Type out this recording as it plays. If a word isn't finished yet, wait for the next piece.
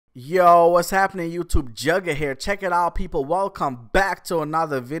Yo, what's happening, YouTube? Jugger here. Check it out, people. Welcome back to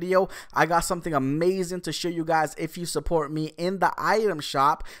another video. I got something amazing to show you guys if you support me in the item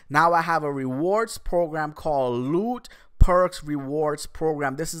shop. Now I have a rewards program called Loot Perks Rewards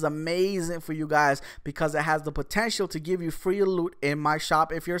Program. This is amazing for you guys because it has the potential to give you free loot in my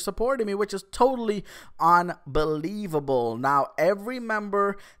shop if you're supporting me, which is totally unbelievable. Now, every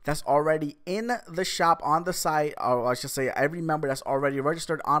member that's already in the shop on the site, or I should say every member that's already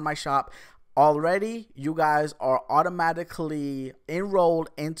registered on my shop, already you guys are automatically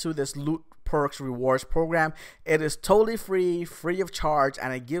enrolled into this Loot Perks Rewards Program. It is totally free of charge,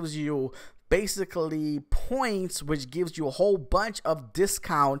 and it gives you basically points, which gives you a whole bunch of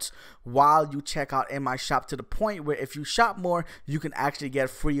discounts while you check out in my shop, to the point where if you shop more, you can actually get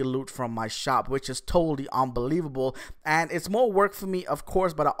free loot from my shop, which is totally unbelievable. And it's more work for me, of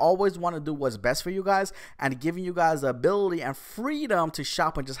course, but I always want to do what's best for you guys and giving you guys the ability and freedom to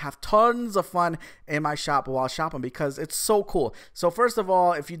shop and just have tons of fun in my shop while shopping, because it's so cool. So first of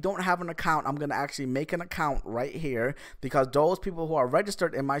all, if you don't have an account, I'm gonna actually make an account right here, because those people who are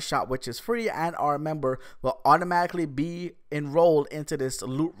registered in my shop, which is free, and are a member, will automatically be enrolled into this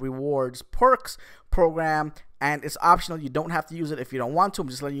Loot Rewards Perks program. And it's optional. You don't have to use it if you don't want to. I'm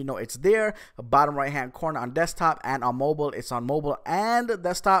just letting you know it's there. The bottom right hand corner on desktop and on mobile. It's on mobile and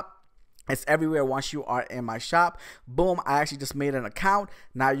desktop. It's everywhere once you are in my shop. Boom, I actually just made an account.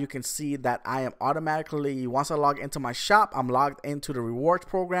 Now you can see that I am automatically, once I log into my shop, I'm logged into the rewards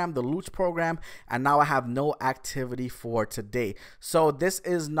program, the loot program, and now I have no activity for today. So this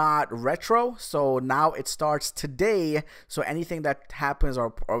is not retro, so now it starts today. So anything that happens,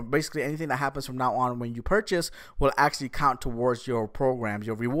 or basically anything that happens from now on when you purchase, will actually count towards your programs,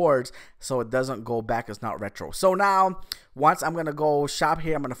 your rewards, so it doesn't go back. It's not retro. So now, once I'm gonna go shop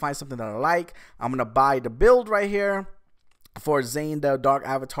here, I'm gonna find something that I like. I'm gonna buy the build right here for Zane, the Dark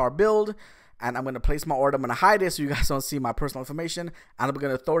Avatar build, and I'm gonna place my order. I'm gonna hide it so you guys don't see my personal information, and I'm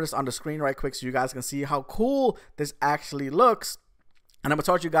gonna throw this on the screen right quick so you guys can see how cool this actually looks. And I'm going to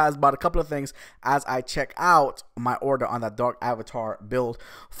talk to you guys about a couple of things as I check out my order on that Dark Avatar build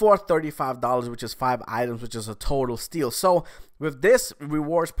for $35, which is 5 items, which is a total steal. So with this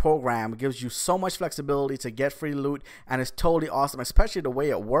rewards program, it gives you so much flexibility to get free loot, and it's totally awesome, especially the way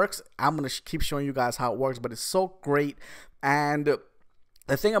it works. I'm going to keep showing you guys how it works, but it's so great. And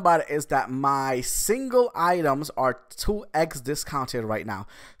the thing about it is that my single items are 2x discounted right now.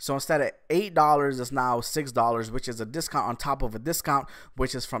 So instead of $8, it's now $6, which is a discount on top of a discount,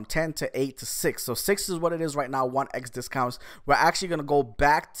 which is from 10 to 8 to 6. So 6 is what it is right now, 1x discounts. We're actually going to go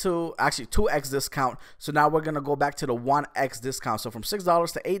back to actually 2x discount. So now we're going to go back to the 1x discount. So from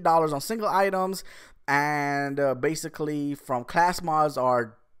 $6 to $8 on single items, and basically from class mods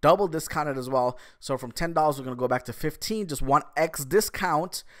are double discounted as well. So from $10 we're gonna go back to 15, just 1x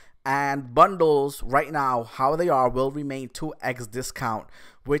discount. And bundles right now, how they are, will remain 2x discount,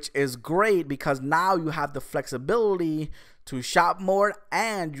 which is great because now you have the flexibility to shop more,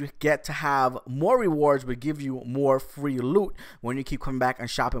 and you get to have more rewards, which give you more free loot when you keep coming back and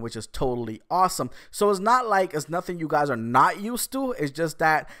shopping, which is totally awesome. So it's not like it's nothing you guys are not used to. It's just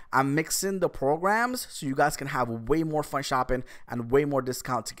that I'm mixing the programs so you guys can have way more fun shopping and way more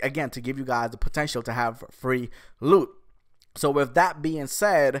discounts, again, to give you guys the potential to have free loot. So with that being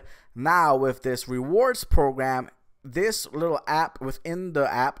said, now with this rewards program, this little app within the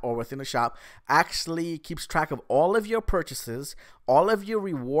app or within the shop actually keeps track of all of your purchases, all of your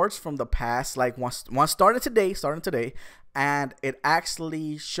rewards from the past, like once starting today, and it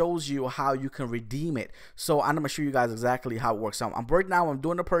actually shows you how you can redeem it. So I'm gonna show you guys exactly how it works. So I'm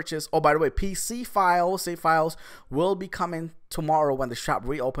doing the purchase. Oh, by the way, PC files, save files will be coming tomorrow when the shop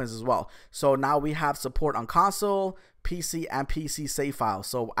reopens as well. So now we have support on console, PC, and PC save files.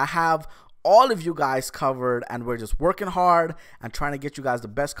 So I have all of you guys covered, and we're just working hard and trying to get you guys the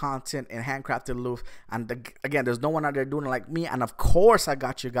best content in handcrafted loot. And again, there's no one out there doing it like me, and of course I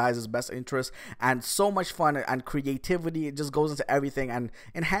got you guys' best interest, and so much fun and creativity. It just goes into everything and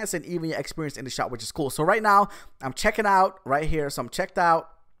enhancing even your experience in the shop, which is cool. So right now I'm checking out right here. So I'm checked out,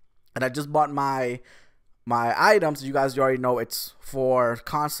 and I just bought my items. You guys already know it's for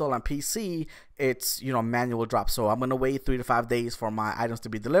console and PC. It's, you know, manual drop. So I'm gonna wait 3 to 5 days for my items to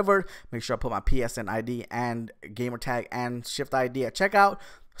be delivered. Make sure I put my PSN ID and gamer tag and shift ID at checkout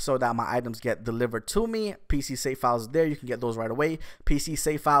so that my items get delivered to me. PC save files there, you can get those right away. PC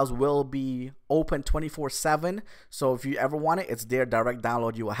save files will be open 24/7, so if you ever want it, it's there, direct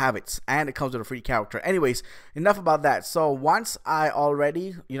download, you will have it, and it comes with a free character. Anyways, enough about that. So once I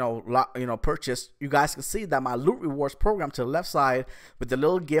already purchased, you guys can see that my loot rewards program to the left side with the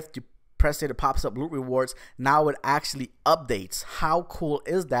little gift, you press it, it pops up loot rewards. Now it actually updates. How cool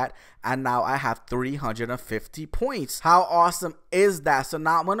is that? And now I have 350 points. How awesome is that? So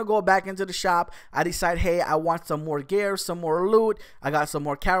now I'm gonna go back into the shop. I decide, hey, I want some more gear, some more loot. I got some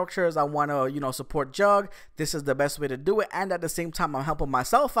more characters. I want to, you know, support Jug. This is the best way to do it. And at the same time, I'm helping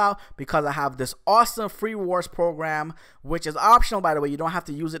myself out because I have this awesome free rewards program, which is optional, by the way. You don't have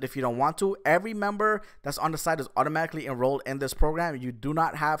to use it if you don't want to. Every member that's on the site is automatically enrolled in this program. You do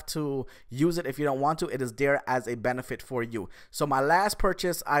not have to use it if you don't want to. It is there as a benefit for you. So my last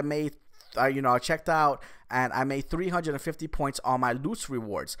purchase, I made, I checked out and I made 350 points on my loot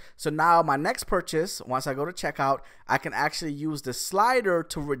rewards. So now my next purchase, once I go to checkout, I can actually use the slider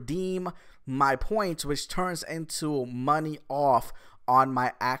to redeem my points, which turns into money off on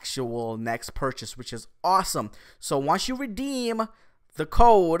my actual next purchase, which is awesome. So once you redeem the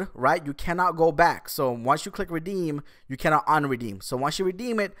code, right, you cannot go back. So once you click redeem, you cannot unredeem. So once you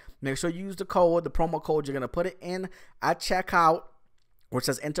redeem it, make sure you use the code, the promo code. You're going to put it in at checkout, where it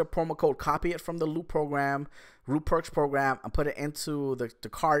says enter promo code, copy it from the loot perks program, and put it into the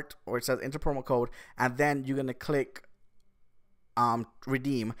cart where it says enter promo code, and then you're gonna click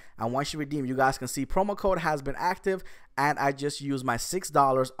redeem. And once you redeem, you guys can see promo code has been active, and I just used my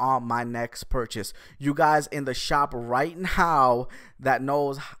 $6 on my next purchase. You guys in the shop right now that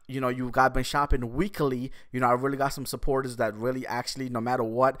knows, you guys been shopping weekly, I really got some supporters that really actually, no matter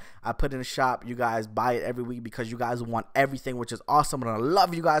what I put in the shop, you guys buy it every week because you guys want everything, which is awesome, and I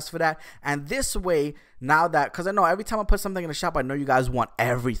love you guys for that. And this way, now that, because I know every time I put something in the shop, I know you guys want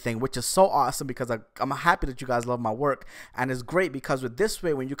everything, which is so awesome because I'm happy that you guys love my work. And it's great because with this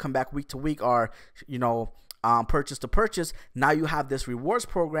way, when you come back week to week or, purchase to purchase, now you have this rewards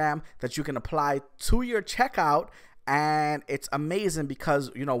program that you can apply to your checkout. And it's amazing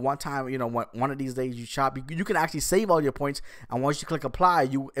because, one time, one of these days you shop, you can actually save all your points. And once you click apply,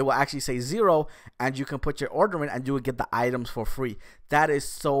 it will actually say 0, and you can put your order in and you will get the items for free. That is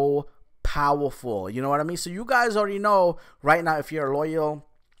so powerful. You know what I mean? So you guys already know right now, if you're loyal,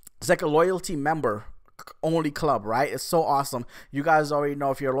 it's like a loyalty member only club, right? It's so awesome. You guys already know,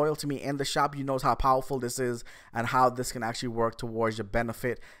 if you're loyal to me in the shop, you know how powerful this is and how this can actually work towards your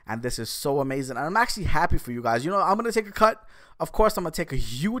benefit. And this is so amazing, and I'm actually happy for you guys. I'm gonna take a cut. Of course, I'm gonna take a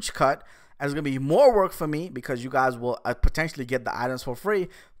huge cut, and it's gonna be more work for me because you guys will potentially get the items for free,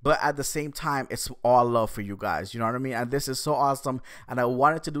 but at the same time, it's all love for you guys. You know what I mean? And this is so awesome, and I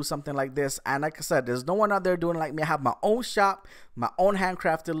wanted to do something like this. And like I said, there's no one out there doing it like me. I have my own shop, my own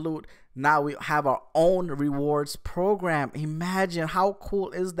handcrafted loot. Now we have our own rewards program. Imagine how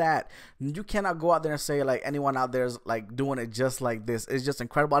cool is that? You cannot go out there and say like anyone out there is like doing it just like this. It's just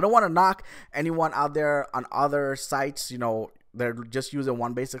incredible. I don't want to knock anyone out there on other sites, they're just using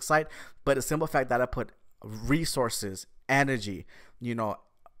one basic site, but the simple fact that I put resources, energy,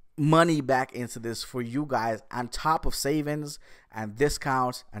 money back into this for you guys, on top of savings and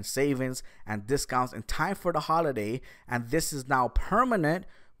discounts and savings and discounts in time for the holiday, and this is now permanent,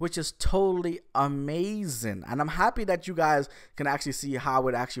 which is totally amazing. And I'm happy that you guys can actually see how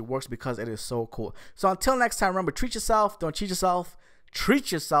it actually works because it is so cool. So until next time, remember, treat yourself, don't cheat yourself.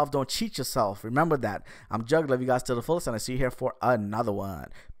 Treat yourself, don't cheat yourself. Remember that. I'm Jug. Love you guys to the fullest, and I see you here for another one.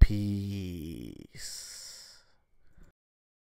 Peace.